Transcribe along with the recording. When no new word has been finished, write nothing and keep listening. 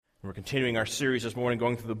We're continuing our series this morning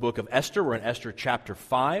going through the book of Esther. We're in Esther chapter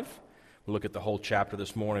 5. We'll look at the whole chapter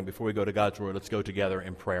this morning. Before we go to God's Word, let's go together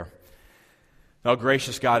in prayer. Now,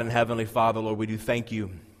 gracious God and Heavenly Father, Lord, we do thank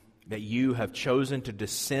you that you have chosen to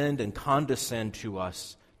descend and condescend to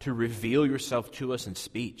us, to reveal yourself to us in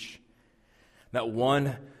speech. That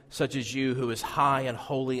one such as you, who is high and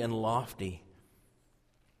holy and lofty,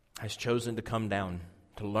 has chosen to come down,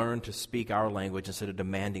 to learn to speak our language instead of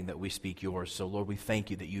demanding that we speak yours. So, Lord, we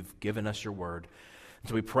thank you that you've given us your word. And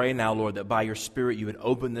so we pray now, Lord, that by your Spirit you would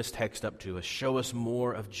open this text up to us, show us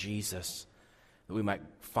more of Jesus, that we might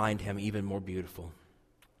find him even more beautiful.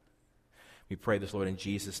 We pray this, Lord, in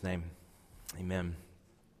Jesus' name. Amen.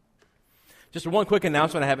 Just one quick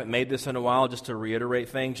announcement. I haven't made this in a while, just to reiterate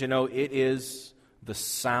things. You know, it is the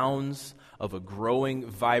sounds of a growing,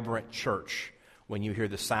 vibrant church when you hear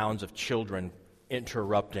the sounds of children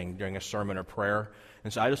interrupting during a sermon or prayer.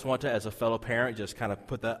 And so I just want to, as a fellow parent, just kind of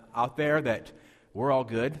put that out there that we're all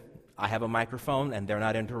good. I have a microphone, and they're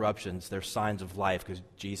not interruptions. They're signs of life because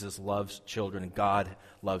Jesus loves children, and God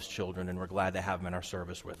loves children, and we're glad to have them in our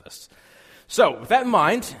service with us. So, with that in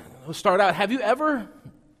mind, we'll start out. Have you ever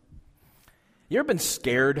been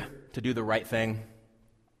scared to do the right thing?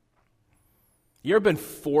 You ever been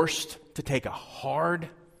forced to take a hard,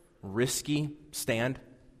 risky stand?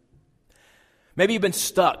 Maybe you've been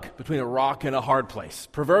stuck between a rock and a hard place,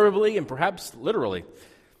 proverbially and perhaps literally.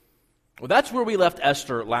 Well, that's where we left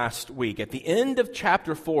Esther last week. At the end of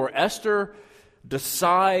chapter 4, Esther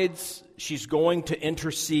decides she's going to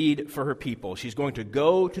intercede for her people. She's going to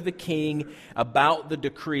go to the king about the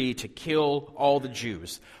decree to kill all the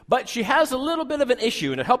Jews. But she has a little bit of an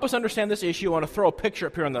issue, and to help us understand this issue, I want to throw a picture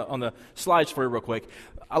up here on the slides for you real quick.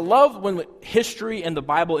 I love when history and the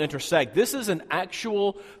Bible intersect. This is an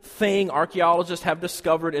actual thing archaeologists have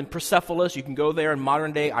discovered in Persepolis. You can go there in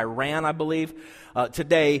modern-day Iran, I believe.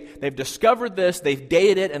 Today, they've discovered this, they've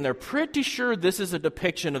dated it, and they're pretty sure this is a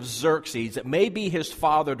depiction of Xerxes. It may be his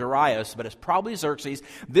father Darius, but it's probably Xerxes.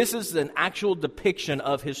 This is an actual depiction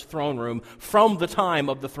of his throne room from the time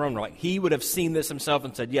of the throne room. Like, he would have seen this himself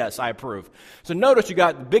and said, yes, I approve. So notice you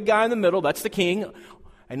got the big guy in the middle, that's the king.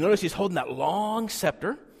 And notice he's holding that long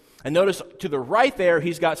scepter. And notice to the right there,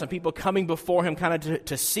 he's got some people coming before him kind of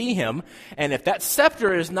to see him. And if that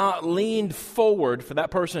scepter is not leaned forward for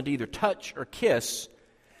that person to either touch or kiss,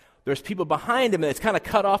 there's people behind him and it's kind of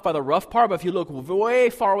cut off by the rough part. But if you look way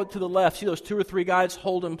far to the left, see those 2 or 3 guys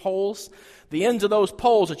holding poles? The ends of those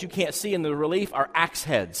poles that you can't see in the relief are axe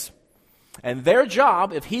heads. And their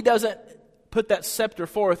job, if he doesn't put that scepter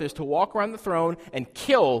forth, is to walk around the throne and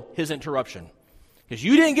kill his interruption. Because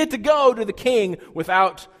you didn't get to go to the king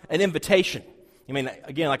without an invitation. I mean,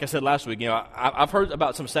 again, like I said last week, I've heard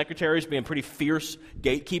about some secretaries being pretty fierce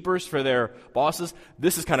gatekeepers for their bosses.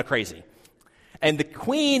 This is kind of crazy. And the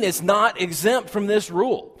queen is not exempt from this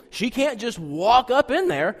rule. She can't just walk up in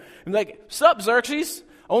there and be like, "Sup, Xerxes?"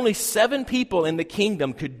 Only 7 people in the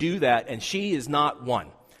kingdom could do that, and she is not one.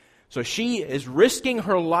 So she is risking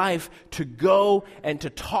her life to go and to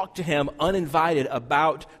talk to him uninvited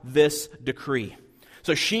about this decree.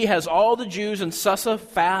 So she has all the Jews in Susa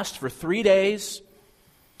fast for 3 days.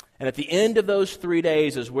 And at the end of those 3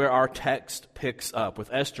 days is where our text picks up, with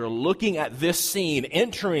Esther looking at this scene,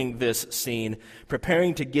 entering this scene,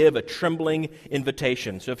 preparing to give a trembling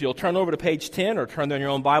invitation. So if you'll turn over to page 10 or turn there in your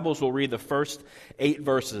own Bibles, we'll read the first 8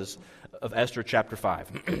 verses of Esther chapter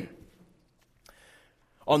 5.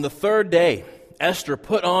 On the 3rd day, Esther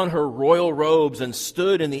put on her royal robes and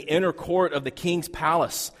stood in the inner court of the king's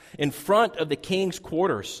palace, in front of the king's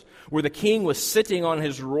quarters, where the king was sitting on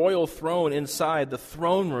his royal throne inside the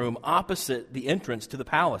throne room opposite the entrance to the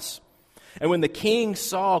palace. And when the king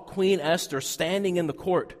saw Queen Esther standing in the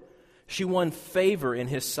court, she won favor in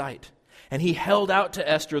his sight. And he held out to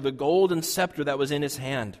Esther the golden scepter that was in his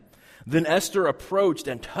hand. Then Esther approached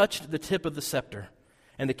and touched the tip of the scepter.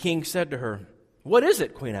 And the king said to her, "What is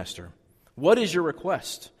it, Queen Esther? What is your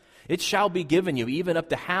request? It shall be given you, even up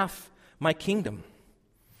to half my kingdom."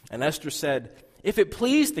 And Esther said, "If it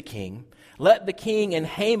please the king, let the king and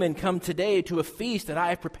Haman come today to a feast that I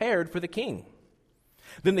have prepared for the king."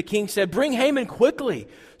 Then the king said, "Bring Haman quickly,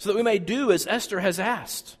 so that we may do as Esther has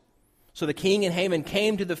asked." So the king and Haman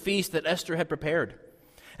came to the feast that Esther had prepared.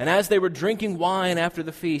 And as they were drinking wine after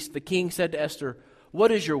the feast, the king said to Esther,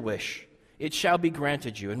 "What is your wish? It shall be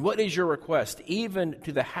granted you. And what is your request? Even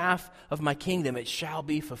to the half of my kingdom it shall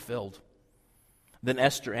be fulfilled." Then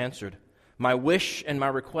Esther answered, "My wish and my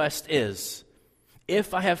request is,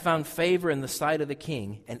 if I have found favor in the sight of the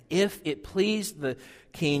king, and if it please the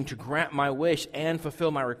king to grant my wish and fulfill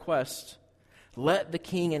my request, let the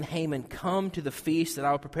king and Haman come to the feast that I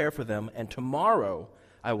will prepare for them, and tomorrow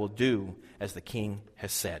I will do as the king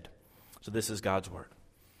has said. So this is God's word.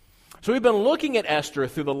 So we've been looking at Esther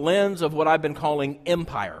through the lens of what I've been calling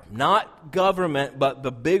empire. Not government, but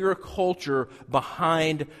the bigger culture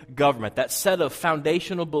behind government. That set of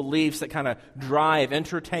foundational beliefs that kind of drive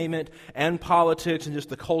entertainment and politics and just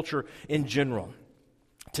the culture in general.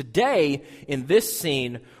 Today, in this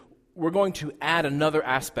scene, we're going to add another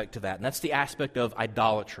aspect to that, and that's the aspect of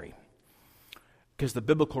idolatry. Because the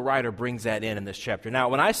biblical writer brings that in this chapter. Now,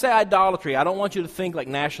 when I say idolatry, I don't want you to think like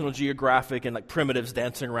National Geographic and like primitives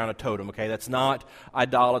dancing around a totem, okay? That's not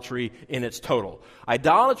idolatry in its total.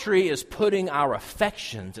 Idolatry is putting our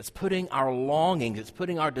affections, it's putting our longings, it's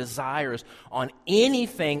putting our desires on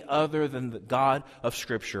anything other than the God of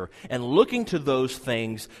Scripture and looking to those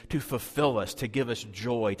things to fulfill us, to give us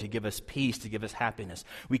joy, to give us peace, to give us happiness.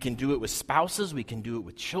 We can do it with spouses, we can do it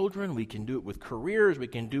with children, we can do it with careers, we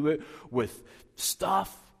can do it with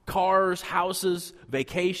stuff, cars, houses,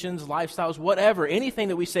 vacations, lifestyles, whatever. Anything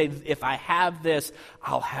that we say, if I have this,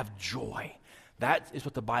 I'll have joy. That is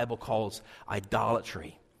what the Bible calls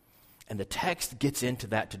idolatry. And the text gets into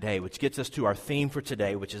that today, which gets us to our theme for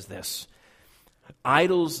today, which is this.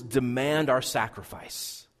 Idols demand our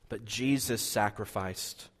sacrifice, but Jesus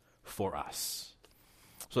sacrificed for us.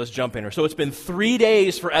 So let's jump in here. So it's been 3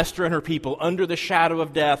 days for Esther and her people under the shadow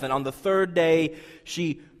of death. And on the third day,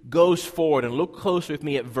 she goes forward. And look close with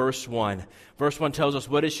me at verse 1. Verse 1 tells us,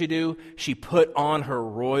 what did she do? She put on her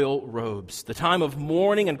royal robes. The time of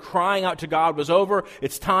mourning and crying out to God was over.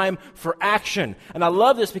 It's time for action. And I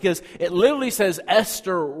love this because it literally says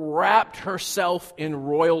Esther wrapped herself in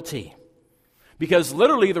royalty. Because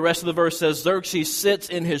literally the rest of the verse says Xerxes sits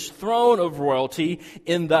in his throne of royalty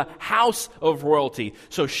in the house of royalty.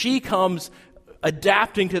 So she comes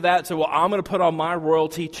adapting to that. So, well, I'm going to put on my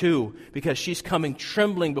royalty too, because she's coming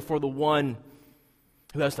trembling before the one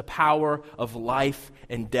who has the power of life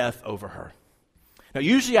and death over her. Now,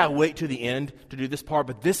 usually I wait to the end to do this part,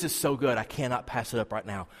 but this is so good I cannot pass it up right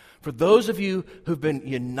now. For those of you who've been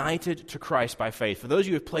united to Christ by faith, for those of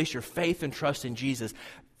you who have placed your faith and trust in Jesus,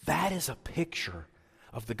 that is a picture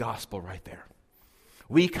of the gospel right there.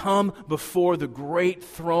 We come before the great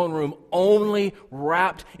throne room only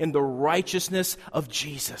wrapped in the righteousness of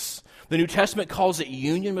Jesus. The New Testament calls it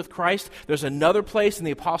union with Christ. There's another place, and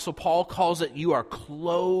the Apostle Paul calls it you are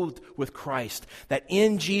clothed with Christ. That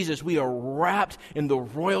in Jesus we are wrapped in the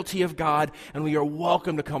royalty of God, and we are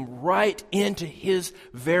welcome to come right into His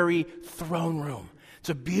very throne room. It's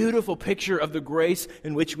a beautiful picture of the grace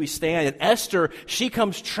in which we stand. And Esther, she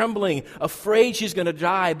comes trembling, afraid she's going to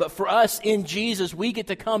die. But for us in Jesus, we get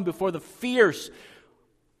to come before the fierce,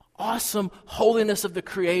 awesome holiness of the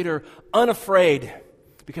Creator, unafraid,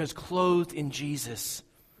 because clothed in Jesus,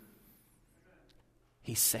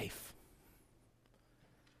 He's safe.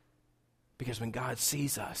 Because when God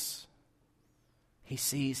sees us, He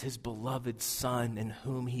sees His beloved Son in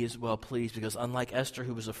whom He is well pleased, because unlike Esther,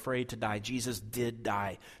 who was afraid to die, Jesus did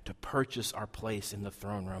die to purchase our place in the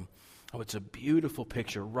throne room. Oh, it's a beautiful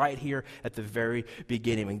picture right here at the very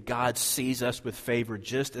beginning when God sees us with favor,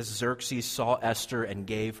 just as Xerxes saw Esther and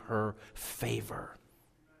gave her favor,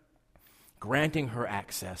 granting her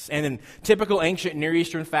access. And in typical ancient Near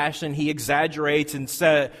Eastern fashion, he exaggerates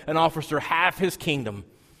and offers her half his kingdom.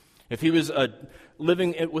 If he was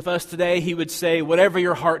living with us today, he would say, whatever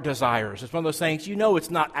your heart desires. It's one of those things, it's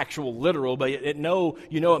not actual literal, but it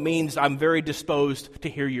means I'm very disposed to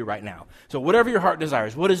hear you right now. So whatever your heart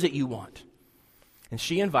desires, what is it you want? And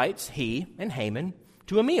she invites he and Haman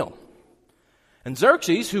to a meal. And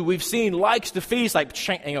Xerxes, who we've seen likes to feast,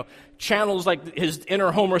 channels like his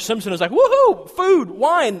inner Homer Simpson, is like, woohoo, food,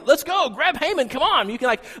 wine, let's go, grab Haman, come on. You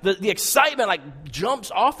can the excitement jumps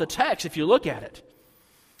off the text if you look at it.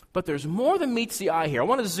 But there's more than meets the eye here. I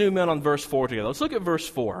want to zoom in on verse 4 together. Let's look at verse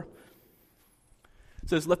 4. It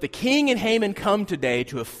says, let the king and Haman come today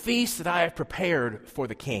to a feast that I have prepared for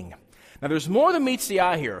the king. Now there's more than meets the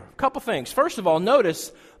eye here. A couple things. First of all,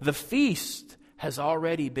 notice the feast has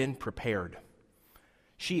already been prepared.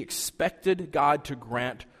 She expected God to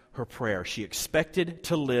grant her prayer. She expected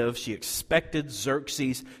to live. She expected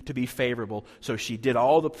Xerxes to be favorable. So she did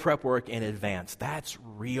all the prep work in advance. That's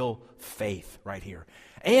real faith right here.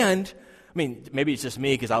 And, maybe it's just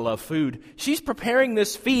me because I love food. She's preparing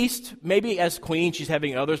this feast, maybe as queen, she's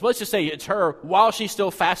having others. But let's just say it's her while she's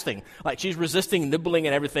still fasting. She's resisting nibbling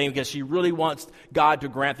and everything because she really wants God to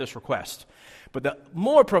grant this request. But the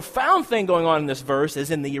more profound thing going on in this verse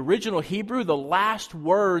is in the original Hebrew, the last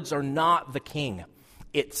words are not the king.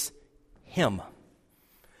 It's him.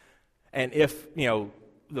 And if,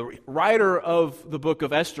 the writer of the book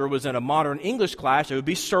of Esther was in a modern English class, it would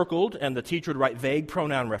be circled, and the teacher would write vague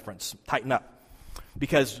pronoun reference. Tighten up.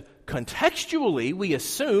 Because contextually, we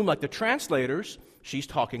assume, like the translators, she's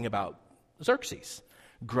talking about Xerxes.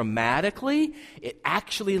 Grammatically, it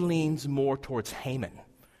actually leans more towards Haman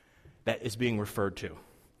that is being referred to.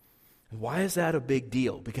 Why is that a big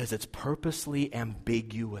deal? Because it's purposely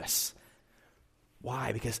ambiguous.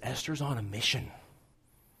 Why? Because Esther's on a mission.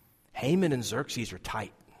 Haman and Xerxes are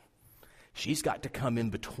tight. She's got to come in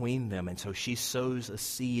between them, and so she sows a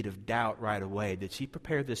seed of doubt right away. Did she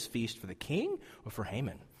prepare this feast for the king or for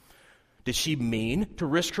Haman? Did she mean to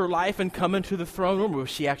risk her life and come into the throne room, or was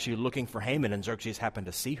she actually looking for Haman and Xerxes happened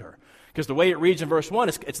to see her? Because the way it reads in verse 1,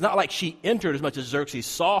 it's not like she entered as much as Xerxes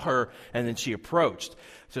saw her and then she approached.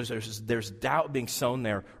 So there's doubt being sown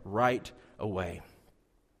there right away.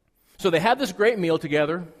 So they have this great meal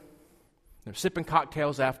together. They're sipping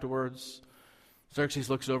cocktails afterwards. Xerxes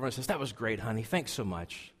looks over and says, "That was great, honey. Thanks so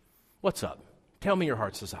much. What's up? Tell me your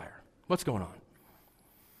heart's desire. What's going on?"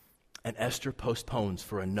 And Esther postpones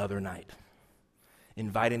for another night,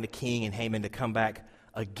 inviting the king and Haman to come back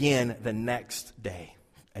again the next day,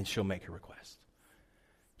 and she'll make her request.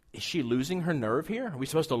 Is she losing her nerve here? Are we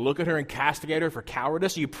supposed to look at her and castigate her for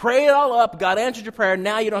cowardice? You pray it all up, God answered your prayer,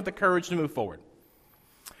 now you don't have the courage to move forward.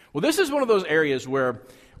 Well, this is one of those areas where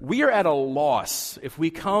we are at a loss if we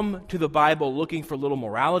come to the Bible looking for little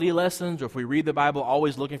morality lessons, or if we read the Bible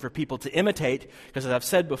always looking for people to imitate. Because as I've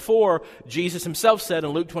said before, Jesus himself said in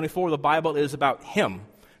Luke 24, the Bible is about him.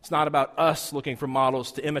 It's not about us looking for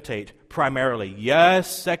models to imitate primarily.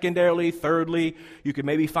 Yes, secondarily, thirdly, you could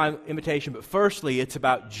maybe find imitation, but firstly, it's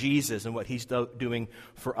about Jesus and what he's doing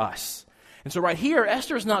for us. And so right here,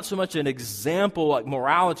 Esther is not so much an example like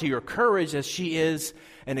morality or courage as she is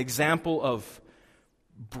an example of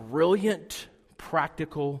brilliant,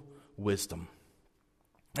 practical wisdom.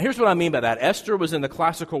 Now, here's what I mean by that. Esther was in the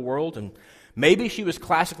classical world, and maybe she was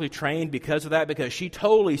classically trained because of that, because she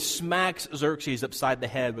totally smacks Xerxes upside the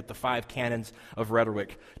head with the 5 cannons of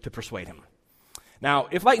rhetoric to persuade him. Now,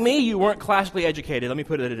 if like me, you weren't classically educated, let me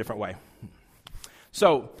put it a different way.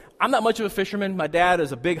 So, I'm not much of a fisherman. My dad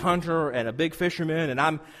is a big hunter and a big fisherman, and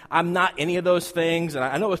I'm not any of those things. And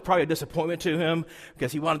I know it was probably a disappointment to him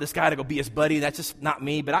because he wanted this guy to go be his buddy. That's just not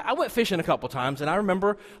me. But I went fishing a couple times, and I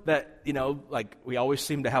remember that, like we always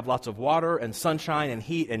seem to have lots of water and sunshine and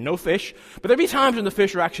heat and no fish. But there'd be times when the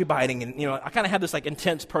fish are actually biting, and I kind of have this like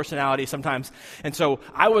intense personality sometimes. And so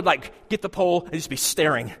I would like get the pole and just be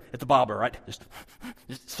staring at the bobber, right?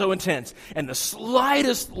 Just so intense. And the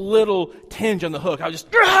slightest little tinge on the hook, I would just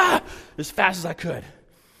as fast as I could.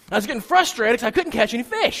 I was getting frustrated because I couldn't catch any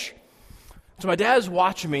fish. So my dad's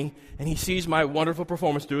watching me, and he sees my wonderful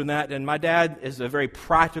performance doing that. And my dad is a very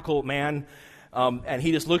practical man, and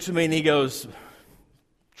he just looks at me and he goes,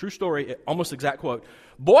 true story, almost exact quote,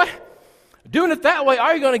 "Boy, doing it that way,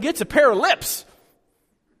 all you're going to get is a pair of lips.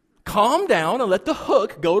 Calm down and let the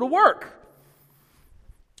hook go to work."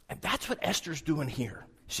 And that's what Esther's doing here.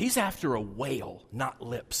 She's after a whale, not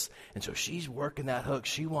lips. And so she's working that hook.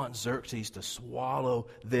 She wants Xerxes to swallow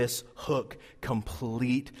this hook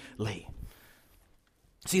completely.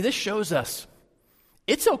 See, this shows us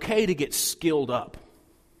it's okay to get skilled up.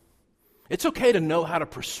 It's okay to know how to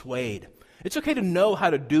persuade. It's okay to know how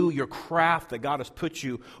to do your craft that God has put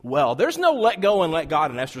you well. There's no let go and let God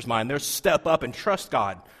in Esther's mind. There's step up and trust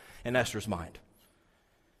God in Esther's mind,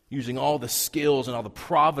 using all the skills and all the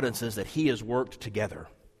providences that he has worked together.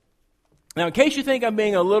 Now, in case you think I'm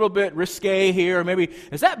being a little bit risque here, maybe,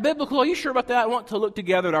 is that biblical? Are you sure about that? I want to look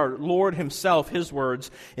together at our Lord himself, his words,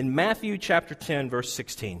 in Matthew chapter 10, verse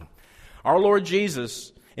 16. Our Lord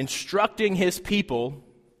Jesus, instructing his people,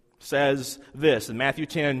 says this in Matthew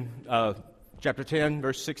 10, chapter 10,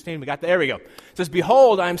 verse 16. There we go. It says,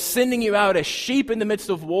 "Behold, I am sending you out as sheep in the midst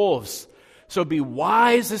of wolves. So be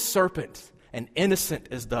wise as serpents and innocent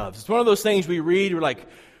as doves." It's one of those things we read, we're like,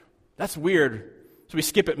 that's weird. So we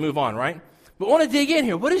skip it and move on, right? But I want to dig in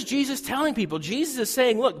here. What is Jesus telling people? Jesus is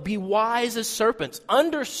saying, look, be wise as serpents.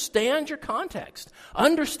 Understand your context.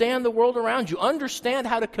 Understand the world around you. Understand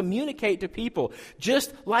how to communicate to people,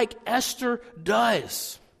 just like Esther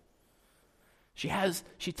does.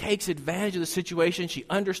 She takes advantage of the situation. She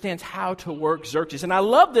understands how to work Xerxes. And I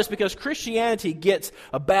love this because Christianity gets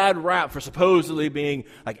a bad rap for supposedly being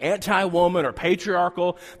like anti-woman or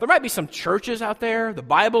patriarchal. There might be some churches out there. The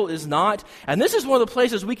Bible is not. And this is one of the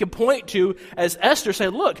places we can point to as Esther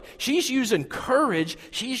said, look, she's using courage.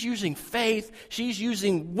 She's using faith. She's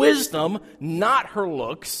using wisdom, not her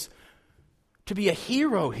looks, to be a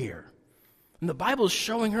hero here. And the Bible is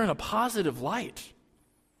showing her in a positive light.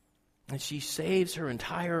 And she saves her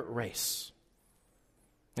entire race.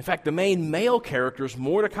 In fact, the main male characters,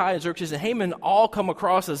 Mordecai, Xerxes, and Haman, all come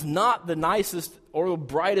across as not the nicest or the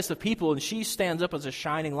brightest of people, and she stands up as a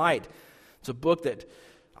shining light. It's a book that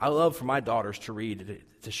I love for my daughters to read,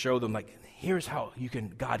 to show them, like, here's how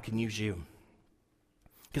God can use you.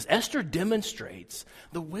 Because Esther demonstrates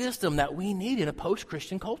the wisdom that we need in a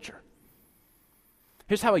post-Christian culture.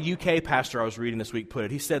 Here's how a UK pastor I was reading this week put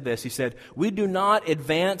it. He said this. He said, "We do not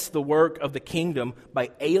advance the work of the kingdom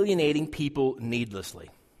by alienating people needlessly."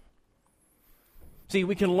 See,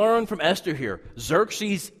 we can learn from Esther here.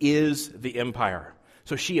 Xerxes is the empire.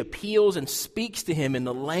 So she appeals and speaks to him in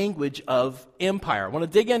the language of empire. I want to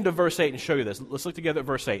dig into verse 8 and show you this. Let's look together at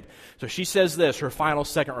verse 8. So she says this, her final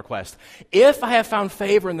second request. "If I have found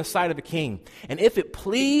favor in the sight of the king, and if it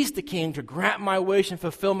please the king to grant my wish and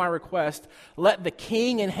fulfill my request, let the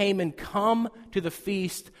king and Haman come to the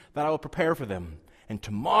feast that I will prepare for them. And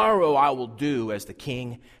tomorrow I will do as the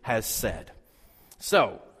king has said."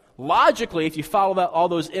 So, logically, if you follow all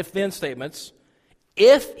those if-then statements,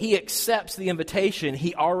 if he accepts the invitation,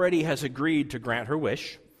 he already has agreed to grant her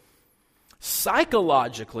wish.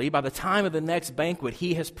 Psychologically, by the time of the next banquet,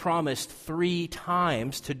 he has promised 3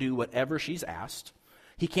 times to do whatever she's asked.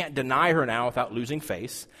 He can't deny her now without losing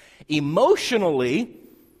face. Emotionally,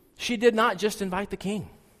 she did not just invite the king.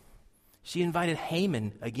 She invited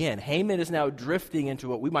Haman again. Haman is now drifting into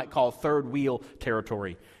what we might call third wheel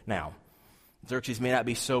territory now. Xerxes may not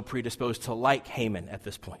be so predisposed to like Haman at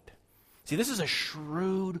this point. See, this is a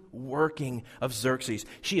shrewd working of Xerxes.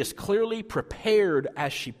 She is clearly prepared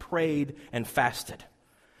as she prayed and fasted.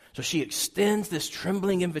 So she extends this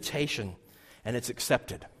trembling invitation, and it's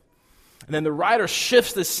accepted. And then the writer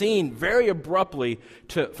shifts the scene very abruptly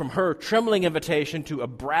from her trembling invitation to a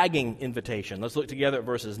bragging invitation. Let's look together at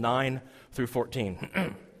verses 9 through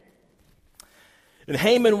 14. "And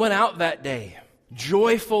Haman went out that day,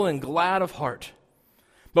 joyful and glad of heart.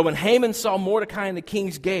 But when Haman saw Mordecai in the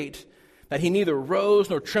king's gate, that he neither rose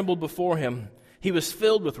nor trembled before him, he was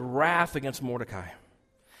filled with wrath against Mordecai.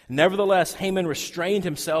 Nevertheless, Haman restrained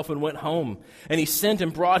himself and went home, and he sent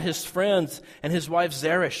and brought his friends and his wife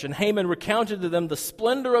Zeresh, and Haman recounted to them the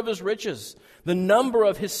splendor of his riches, the number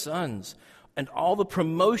of his sons, and all the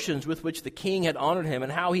promotions with which the king had honored him,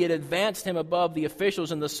 and how he had advanced him above the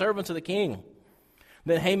officials and the servants of the king.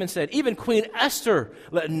 Then Haman said, 'Even Queen Esther,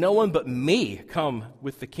 let no one but me come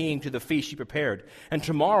with the king to the feast she prepared. And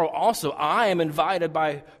tomorrow also I am invited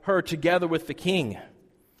by her together with the king.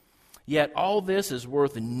 Yet all this is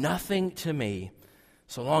worth nothing to me,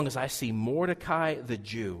 so long as I see Mordecai the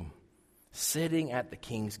Jew sitting at the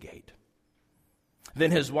king's gate.' Then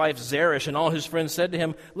his wife Zeresh and all his friends said to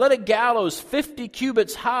him, 'Let a gallows 50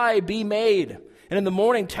 cubits high be made, and in the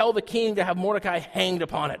morning tell the king to have Mordecai hanged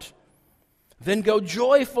upon it. Then go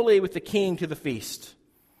joyfully with the king to the feast.'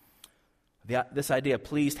 This idea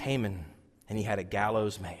pleased Haman, and he had a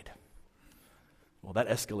gallows made." Well, that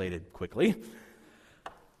escalated quickly.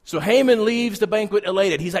 So Haman leaves the banquet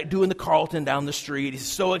elated. He's like doing the Carlton down the street. He's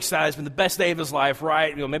so excited. It's been the best day of his life,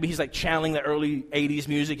 right? Maybe he's like channeling the early 80s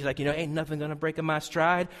music. He's like, ain't nothing going to break in my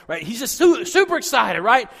stride, right? He's just super excited,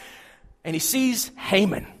 right? And he sees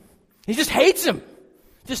Haman. He just hates him.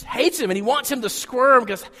 And he wants him to squirm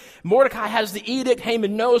because Mordecai has the edict.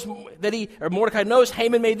 Mordecai knows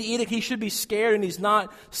Haman made the edict. He should be scared, and he's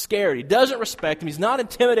not scared. He doesn't respect him. He's not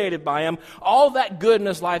intimidated by him. All that good in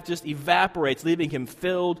his life just evaporates, leaving him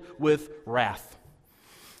filled with wrath.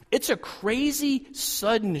 It's a crazy,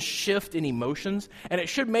 sudden shift in emotions, and it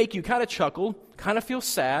should make you kind of chuckle, kind of feel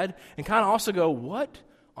sad, and kind of also go, what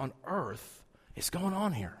on earth is going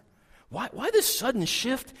on here? Why this sudden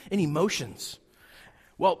shift in emotions?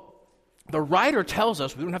 Well, the writer tells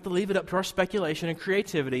us, we don't have to leave it up to our speculation and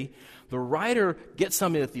creativity. The writer gets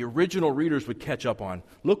something that the original readers would catch up on.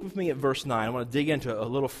 Look with me at verse 9. I want to dig into a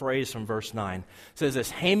little phrase from verse 9. It says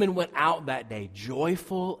this, "Haman went out that day,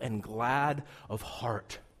 joyful and glad of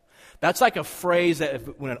heart." That's like a phrase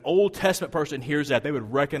that when an Old Testament person hears that, they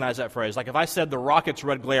would recognize that phrase. Like if I said the rocket's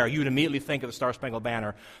red glare, you would immediately think of the Star-Spangled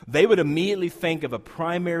Banner. They would immediately think of a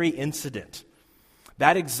primary incident.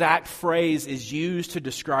 That exact phrase is used to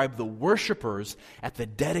describe the worshipers at the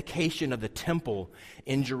dedication of the temple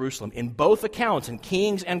in Jerusalem. In both accounts, in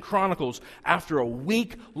Kings and Chronicles, after a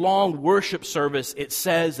week-long worship service, it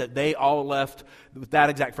says that they all left, with that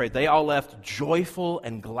exact phrase, they all left joyful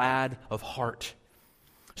and glad of heart.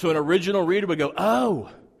 So an original reader would go, oh,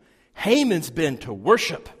 Haman's been to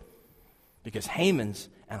worship because Haman's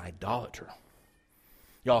an idolater.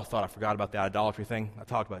 Y'all thought I forgot about the idolatry thing? I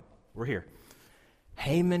talked about it. We're here.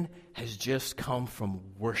 Haman has just come from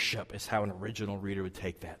worship, is how an original reader would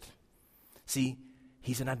take that. See,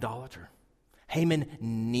 he's an idolater. Haman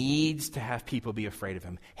needs to have people be afraid of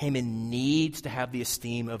him. Haman needs to have the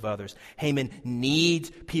esteem of others. Haman needs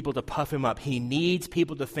people to puff him up. He needs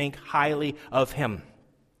people to think highly of him.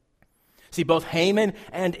 See, both Haman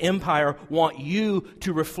and Empire want you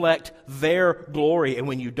to reflect their glory, and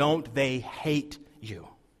when you don't, they hate you.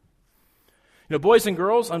 You know, boys and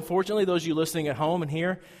girls, unfortunately, those of you listening at home and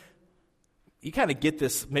here, you kind of get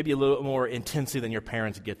this maybe a little more intensely than your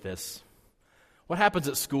parents get this. What happens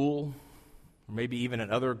at school, or maybe even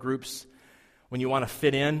in other groups, when you want to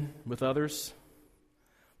fit in with others?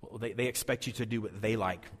 Well, they expect you to do what they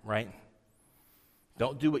like, right?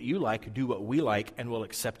 Don't do what you like, do what we like, and we'll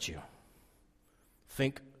accept you.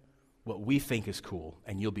 Think what we think is cool,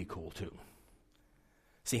 and you'll be cool too.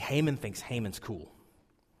 See, Haman thinks Haman's cool.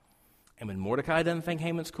 And when Mordecai doesn't think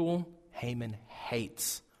Haman's cool, Haman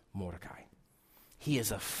hates Mordecai. He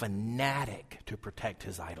is a fanatic to protect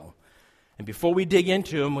his idol. And before we dig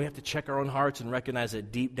into him, we have to check our own hearts and recognize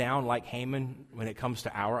that deep down, like Haman, when it comes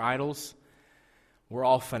to our idols, we're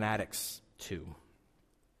all fanatics too.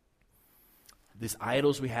 These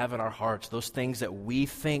idols we have in our hearts, those things that we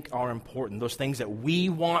think are important, those things that we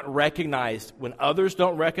want recognized, when others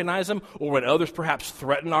don't recognize them, or when others perhaps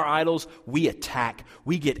threaten our idols, we attack.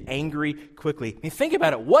 We get angry quickly. I mean, think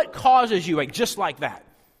about it. What causes you, like just like that,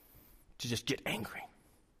 to just get angry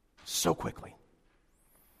so quickly?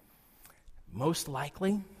 Most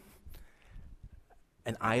likely,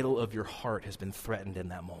 an idol of your heart has been threatened in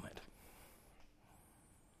that moment.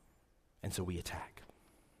 And so we attack.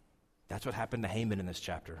 That's what happened to Haman in this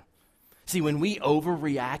chapter. See, when we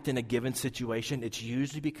overreact in a given situation, it's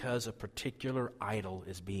usually because a particular idol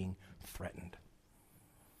is being threatened.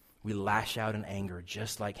 We lash out in anger,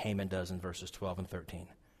 just like Haman does in verses 12 and 13.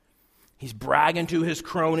 He's bragging to his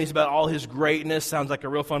cronies about all his greatness. Sounds like a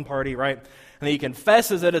real fun party, right? And he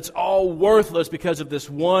confesses that it's all worthless because of this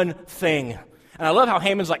one thing. And I love how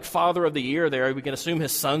Haman's like father of the year there. We can assume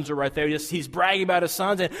his sons are right there. He's bragging about his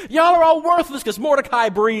sons. And y'all are all worthless because Mordecai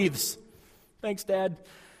breathes. Thanks, Dad.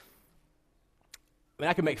 I mean,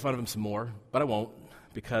 I can make fun of him some more, but I won't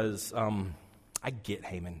because I get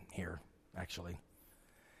Haman here, actually.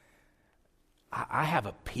 I have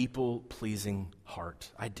a people-pleasing heart.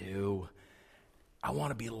 I do. I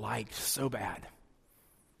want to be liked so bad.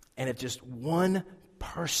 And if just one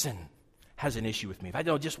person has an issue with me, if I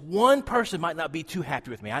know just one person might not be too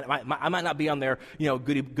happy with me, I might not be on their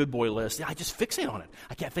good boy list, I just fixate on it.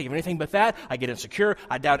 I can't think of anything but that. I get insecure.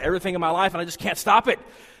 I doubt everything in my life, and I just can't stop it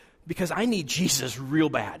because I need Jesus real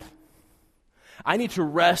bad. I need to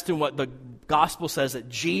rest in what the gospel says, that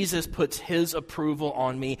Jesus puts his approval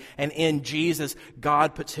on me, and in Jesus,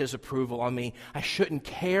 God puts his approval on me. I shouldn't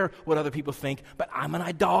care what other people think, but I'm an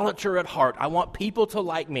idolater at heart. I want people to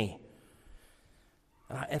like me.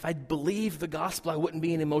 If I believed the gospel, I wouldn't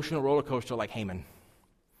be an emotional roller coaster like Haman.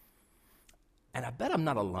 And I bet I'm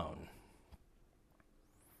not alone.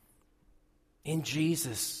 In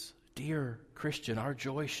Jesus, dear Christian, our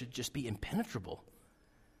joy should just be impenetrable.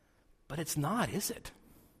 But it's not, is it?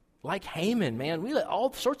 Like Haman, man, we let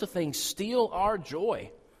all sorts of things steal our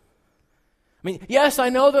joy. I mean, yes, I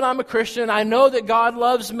know that I'm a Christian. I know that God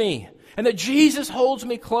loves me and that Jesus holds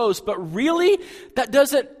me close. But really, that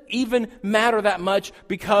doesn't even matter that much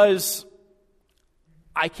because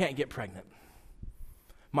I can't get pregnant.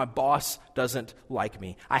 My boss doesn't like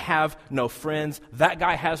me. I have no friends. That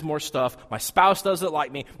guy has more stuff. My spouse doesn't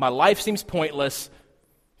like me. My life seems pointless.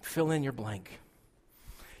 Fill in your blank.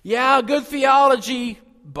 Yeah, good theology,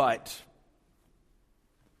 but...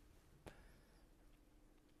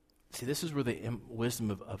 See, this is where the wisdom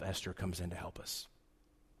of Esther comes in to help us.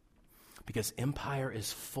 Because empire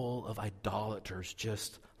is full of idolaters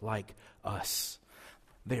just like us.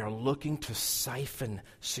 They are looking to siphon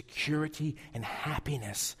security and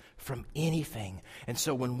happiness from anything. And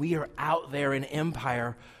so when we are out there in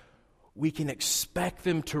empire, we can expect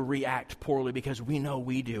them to react poorly because we know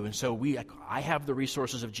we do. And so I have the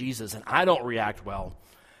resources of Jesus and I don't react well.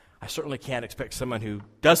 I certainly can't expect someone who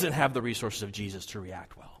doesn't have the resources of Jesus to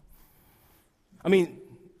react well. I mean,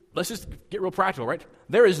 let's just get real practical, right?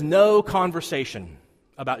 There is no conversation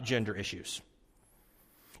about gender issues.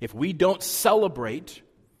 If we don't celebrate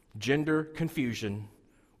gender confusion,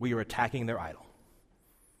 we are attacking their idol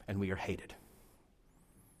and we are hated.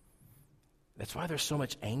 That's why there's so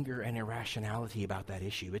much anger and irrationality about that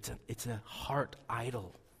issue. It's a heart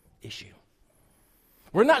idol issue.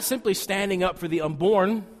 We're not simply standing up for the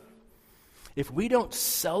unborn. If we don't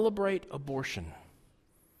celebrate abortion,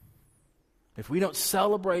 if we don't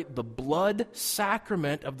celebrate the blood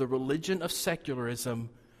sacrament of the religion of secularism,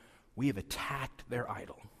 we have attacked their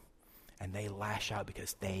idol. And they lash out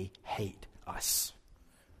because they hate us.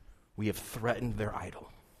 we have threatened their idol.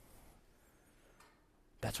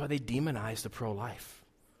 That's why they demonize the pro-life.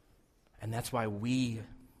 And that's why we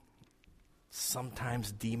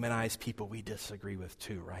sometimes demonize people we disagree with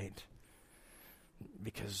too, right?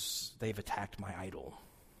 Because they've attacked my idol.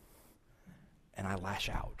 And I lash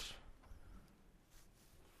out.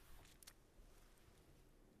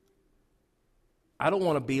 I don't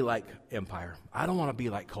want to be like Empire. I don't want to be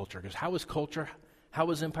like culture. Because how was culture? How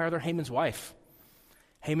was Empire? They're Haman's wife.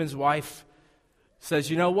 Haman's wife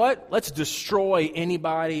says, you know what? Let's destroy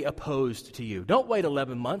anybody opposed to you. Don't wait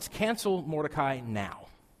 11 months. Cancel Mordecai now.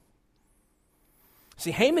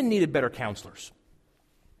 See, Haman needed better counselors.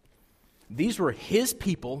 These were his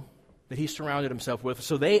people that he surrounded himself with,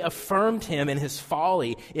 so they affirmed him in his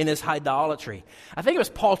folly, in his idolatry. I think it was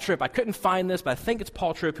Paul Tripp. I couldn't find this, but I think it's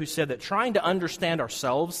Paul Tripp who said that trying to understand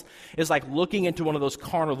ourselves is like looking into one of those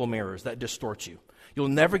carnival mirrors that distorts you. You'll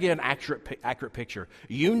never get an accurate picture.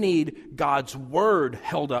 You need God's word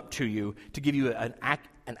held up to you to give you an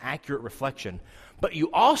accurate reflection. But you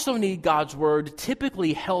also need God's word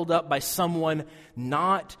typically held up by someone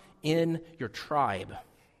not in your tribe.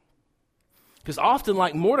 Because often,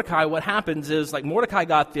 like Mordecai, what happens is, like Mordecai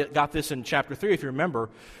got this in chapter 3, if you remember,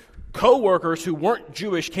 co-workers who weren't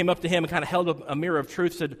Jewish came up to him and kind of held up a mirror of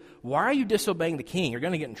truth, said, why are you disobeying the king? You're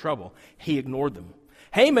going to get in trouble. He ignored them.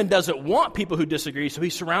 Haman doesn't want people who disagree, so he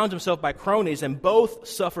surrounds himself by cronies, and both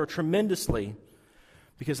suffer tremendously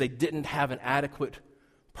because they didn't have an adequate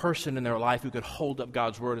person in their life who could hold up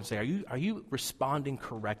God's word and say, are you responding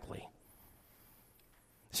correctly?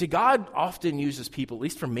 See, God often uses people, at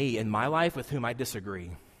least for me in my life, with whom I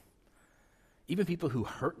disagree. Even people who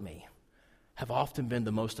hurt me have often been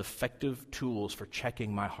the most effective tools for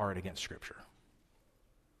checking my heart against Scripture.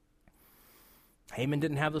 Haman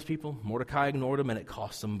didn't have those people. Mordecai ignored them, and it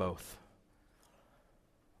cost them both.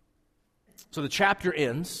 So the chapter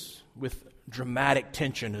ends with dramatic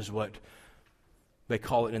tension, is what they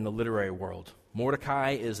call it in the literary world.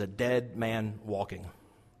 Mordecai is a dead man walking.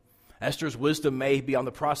 Esther's wisdom may be on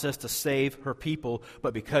the process to save her people,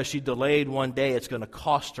 but because she delayed one day, it's going to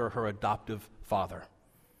cost her her adoptive father.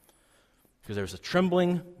 Because there's a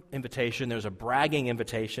trembling invitation, there's a bragging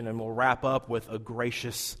invitation, and we'll wrap up with a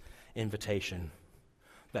gracious invitation.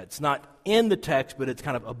 That's not in the text, but it's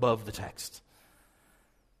kind of above the text.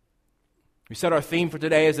 We said our theme for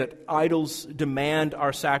today is that idols demand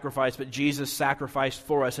our sacrifice, but Jesus sacrificed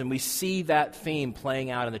for us, and we see that theme playing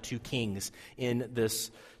out in the two kings in this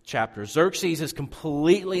chapter. Xerxes is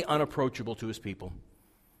completely unapproachable to his people.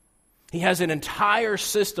 He has an entire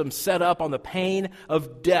system set up on the pain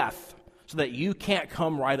of death so that you can't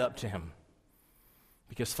come right up to him.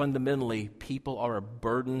 Because fundamentally, people are a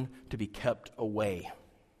burden to be kept away.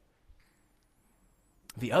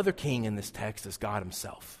 The other king in this text is God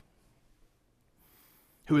himself,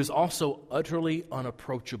 who is also utterly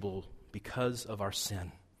unapproachable because of our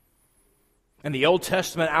sin. And the Old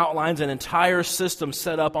Testament outlines an entire system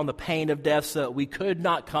set up on the pain of death so that we could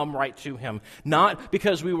not come right to him. Not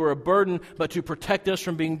because we were a burden, but to protect us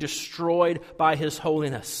from being destroyed by his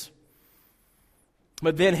holiness.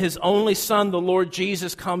 But then his only son, the Lord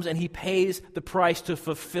Jesus, comes and he pays the price to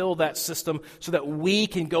fulfill that system so that we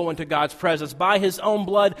can go into God's presence. By his own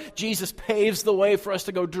blood, Jesus paves the way for us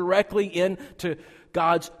to go directly into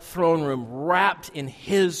God's throne room, wrapped in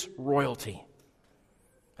his royalty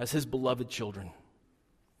as his beloved children.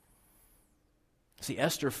 See,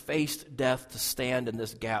 Esther faced death to stand in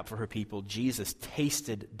this gap for her people. Jesus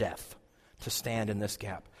tasted death to stand in this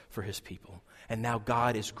gap for his people. And now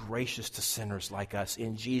God is gracious to sinners like us.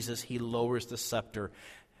 In Jesus, he lowers the scepter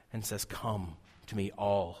and says, come to me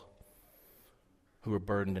all who are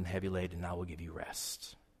burdened and heavy laden, and I will give you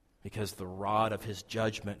rest. Because the rod of his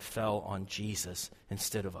judgment fell on Jesus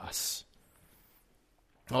instead of us.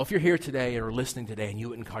 Well, if you're here today or listening today and you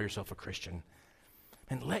wouldn't call yourself a Christian,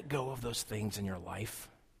 and let go of those things in your life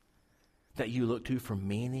that you look to for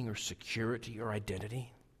meaning or security or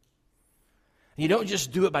identity. And you don't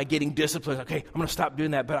just do it by getting disciplined. Okay, I'm going to stop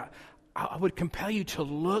doing that. But I would compel you to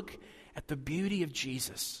look at the beauty of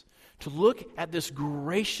Jesus, to look at this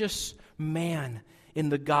gracious man in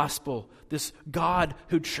the gospel, this God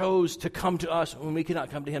who chose to come to us when we could not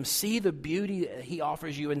come to him. See the beauty that he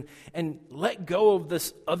offers you and let go of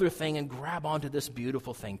this other thing and grab onto this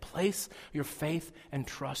beautiful thing. Place your faith and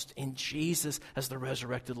trust in Jesus as the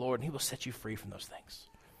resurrected Lord, and he will set you free from those things.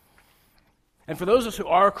 And for those of us who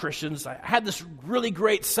are Christians, I had this really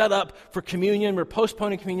great setup for communion. We're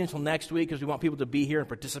postponing communion until next week because we want people to be here and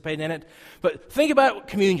participate in it. But think about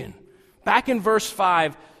communion. Back in verse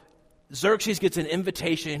 5, Xerxes gets an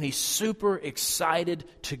invitation and he's super excited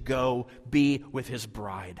to go be with his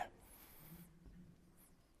bride.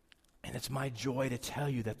 And it's my joy to tell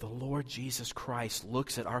you that the Lord Jesus Christ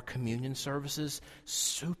looks at our communion services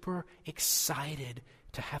super excited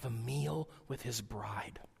to have a meal with his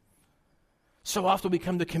bride. So often we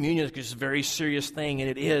come to communion because it's a very serious thing, and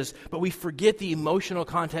it is, but we forget the emotional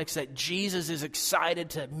context that Jesus is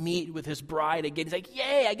excited to meet with his bride again. He's like,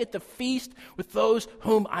 yay, I get to feast with those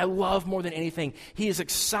whom I love more than anything. He is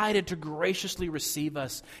excited to graciously receive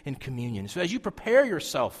us in communion. So as you prepare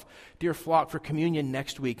yourself, dear flock, for communion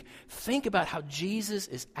next week, think about how Jesus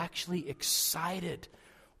is actually excited,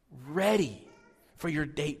 ready for your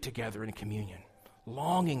date together in communion,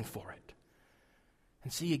 longing for it.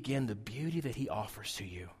 And see again the beauty that he offers to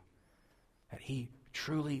you. That he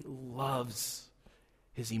truly loves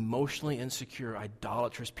his emotionally insecure,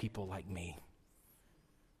 idolatrous people like me.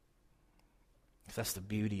 Because that's the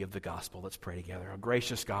beauty of the gospel. Let's pray together. Oh,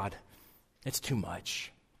 gracious God, it's too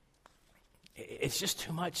much. It's just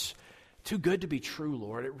too much. Too good to be true,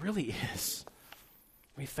 Lord. It really is.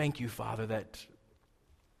 We thank you, Father, that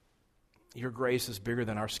your grace is bigger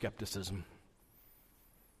than our skepticism.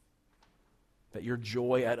 That your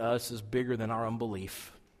joy at us is bigger than our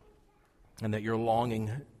unbelief, and that your longing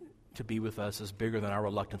to be with us is bigger than our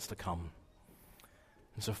reluctance to come.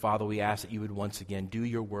 And so, Father, we ask that you would once again do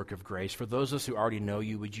your work of grace. For those of us who already know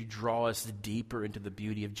you, would you draw us deeper into the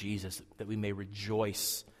beauty of Jesus, that we may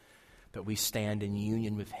rejoice that we stand in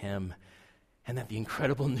union with him, and that the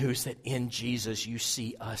incredible news that in Jesus you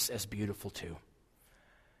see us as beautiful too.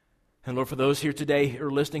 And Lord, for those here today who are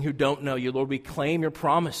listening who don't know you, Lord, we claim your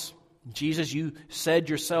promise. Jesus, you said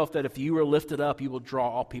yourself that if you are lifted up, you will draw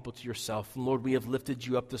all people to yourself. And Lord, we have lifted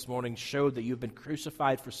you up this morning, showed that you have been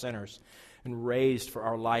crucified for sinners and raised for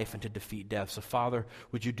our life and to defeat death. So, Father,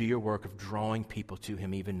 would you do your work of drawing people to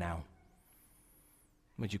him even now?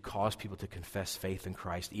 Would you cause people to confess faith in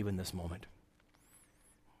Christ even this moment?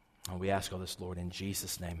 And we ask all this, Lord, in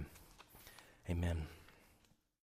Jesus' name. Amen.